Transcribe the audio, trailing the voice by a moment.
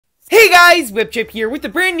Hey guys, WhipChip here with a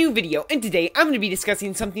brand new video, and today I'm going to be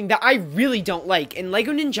discussing something that I really don't like in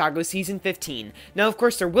LEGO Ninjago Season 15. Now, of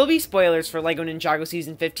course, there will be spoilers for LEGO Ninjago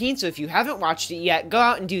Season 15, so if you haven't watched it yet, go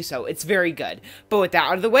out and do so. It's very good. But with that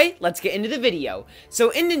out of the way, let's get into the video. So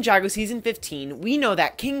in Ninjago Season 15, we know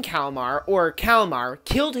that King Kalmar, or Kalmar,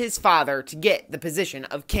 killed his father to get the position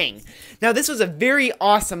of king. Now, this was a very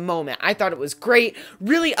awesome moment. I thought it was great,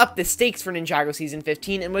 really upped the stakes for Ninjago Season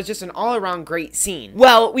 15, and was just an all-around great scene.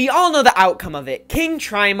 Well, we all know the outcome of it. King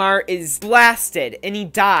Trimar is blasted and he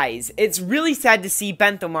dies. It's really sad to see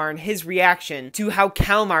Benthomar and his reaction to how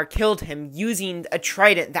Kalmar killed him using a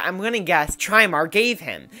trident that I'm gonna guess Trimar gave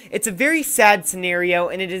him. It's a very sad scenario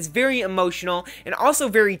and it is very emotional and also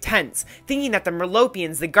very tense, thinking that the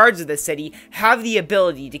Merlopians, the guards of the city, have the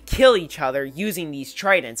ability to kill each other using these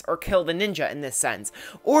tridents, or kill the ninja in this sense,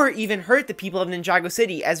 or even hurt the people of Ninjago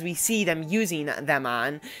City as we see them using them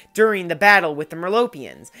on during the battle with the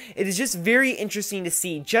Merlopians. It is just very interesting to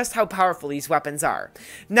see just how powerful these weapons are.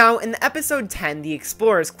 Now, in the episode 10, the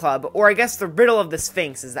Explorers Club, or I guess the Riddle of the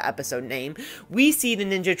Sphinx is the episode name, we see the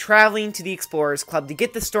ninja traveling to the Explorers Club to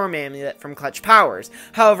get the Storm Amulet from Clutch Powers.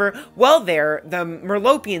 However, while there, the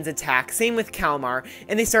Merlopians attack, same with Kalmar,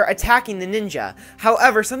 and they start attacking the ninja.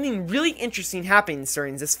 However, something really interesting happens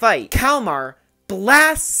during this fight. Kalmar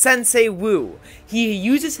blasts Sensei Wu. He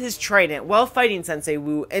uses his trident while fighting Sensei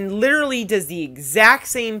Wu and literally does the exact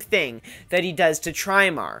same thing that he does to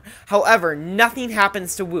Trimar. However, nothing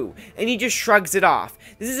happens to Wu, and he just shrugs it off.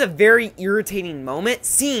 This is a very irritating moment,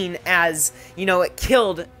 seeing as, you know, it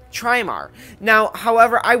killed Trimar. Now,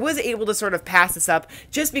 however, I was able to sort of pass this up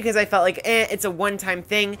just because I felt like, it's a one-time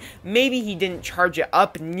thing. Maybe he didn't charge it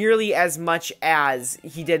up nearly as much as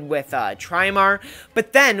he did with Trimar,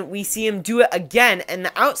 but then we see him do it again in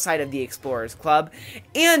the outside of the Explorers Club,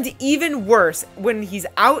 and even worse, when he's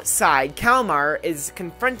outside, Kalmar is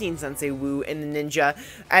confronting Sensei Wu and the ninja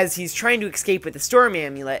as he's trying to escape with the Storm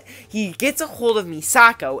Amulet. He gets a hold of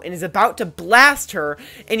Misako and is about to blast her,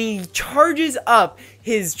 and he charges up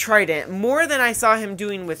his trident more than I saw him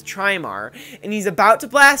doing with Trimar, and he's about to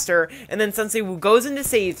blast her, and then Sensei Wu goes in to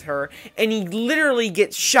save her, and he literally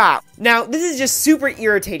gets shot. Now, this is just super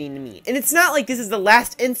irritating to me, and it's not like this is the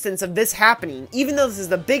last instance of this happening, even though this is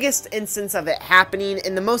the biggest instance of it happening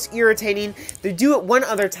and the most irritating. They do it one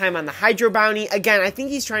other time on the Hydro Bounty. Again, I think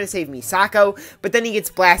he's trying to save Misako, but then he gets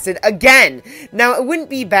blasted again. Now, it wouldn't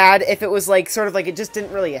be bad if it was like, sort of like it just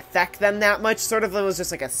didn't really affect them that much, sort of it was just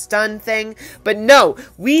like a stun thing, but no,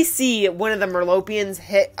 we see one of the Merlopians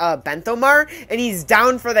hit Benthomar, and he's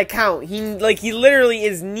down for the count. He literally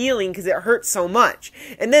is kneeling because it hurts so much.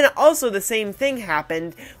 And then also the same thing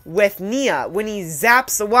happened with Nia when he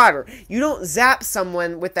zaps the water. You don't zap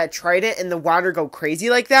someone with that trident and the water go crazy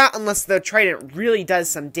like that unless the trident really does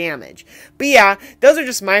some damage. But yeah, those are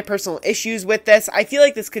just my personal issues with this. I feel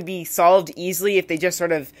like this could be solved easily if they just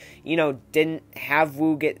sort of, you know, didn't have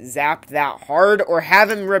Wu get zapped that hard, or have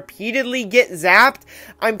him repeatedly get zapped.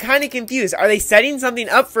 I'm kind of confused. Are they setting something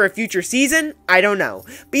up for a future season? I don't know.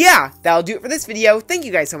 But yeah, that'll do it for this video. Thank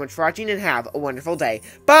you guys so much for watching, and have a wonderful day.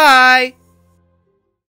 Bye!